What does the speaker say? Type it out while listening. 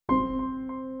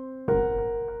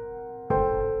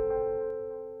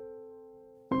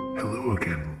Hello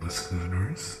again,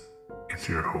 listeners. It's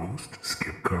your host,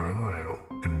 Skip Carlyle,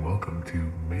 and welcome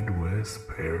to Midwest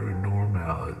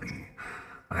Paranormality.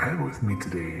 I have with me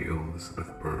today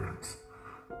Elizabeth Burns,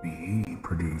 the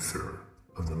producer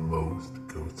of the most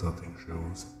ghost hunting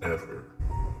shows ever.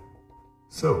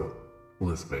 So,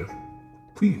 Elizabeth,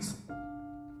 please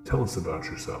tell us about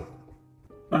yourself.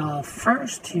 Well,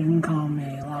 first you can call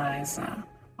me Eliza.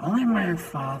 Only my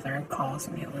father calls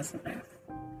me Elizabeth.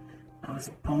 I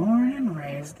was born and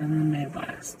raised in the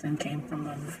Midwest and came from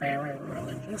a very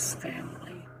religious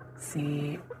family.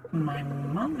 See, my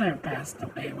mother passed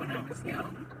away when I was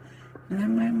young, and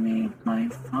then that made my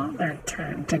father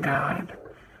turn to God.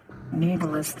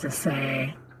 Needless to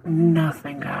say,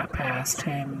 nothing got past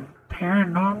him,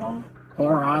 paranormal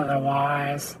or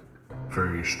otherwise.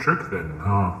 Very strict then,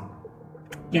 huh?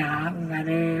 Yeah, that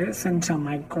is, until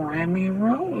my Grammy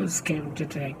Rose came to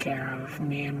take care of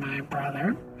me and my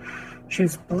brother. She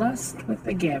was blessed with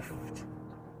a gift.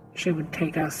 She would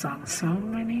take us on so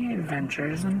many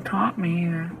adventures and taught me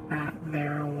that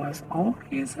there was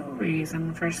always a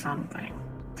reason for something.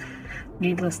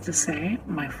 Needless to say,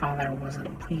 my father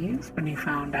wasn't pleased when he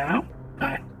found out,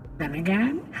 but then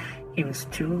again, he was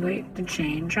too late to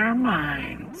change our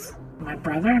minds. My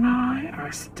brother and I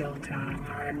are still doing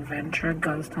our adventure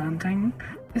ghost hunting.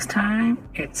 This time,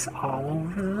 it's all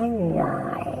over the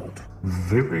world.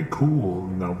 Very cool.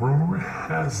 Now, rumor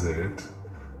has it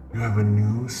you have a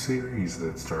new series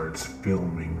that starts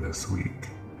filming this week.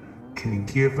 Can you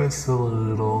give us a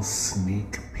little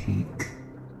sneak peek?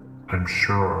 I'm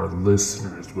sure our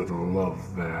listeners would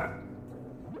love that.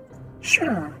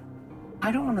 Sure,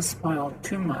 I don't want to spoil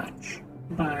too much,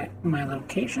 but my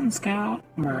location scout,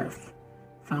 Murph,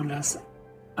 found us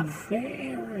a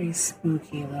very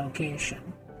spooky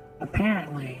location.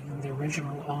 Apparently, the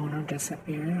original owner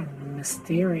disappeared under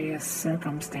mysterious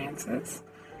circumstances,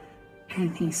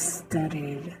 and he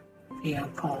studied the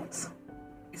occult.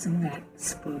 Isn't that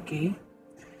spooky?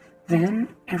 Then,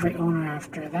 every owner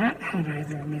after that had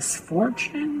either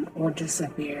misfortune or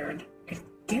disappeared. It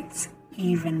gets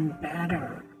even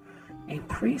better. A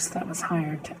priest that was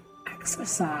hired to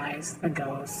exorcise the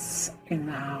ghosts in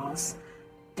the house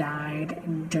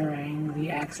died during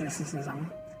the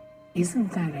exorcism.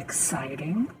 Isn't that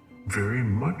exciting? Very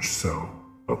much so.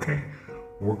 Okay,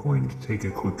 we're going to take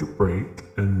a quick break,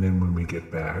 and then when we get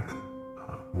back,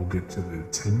 we'll get to the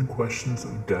 10 questions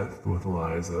of death with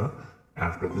Eliza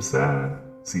after this ad.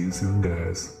 See you soon,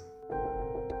 guys.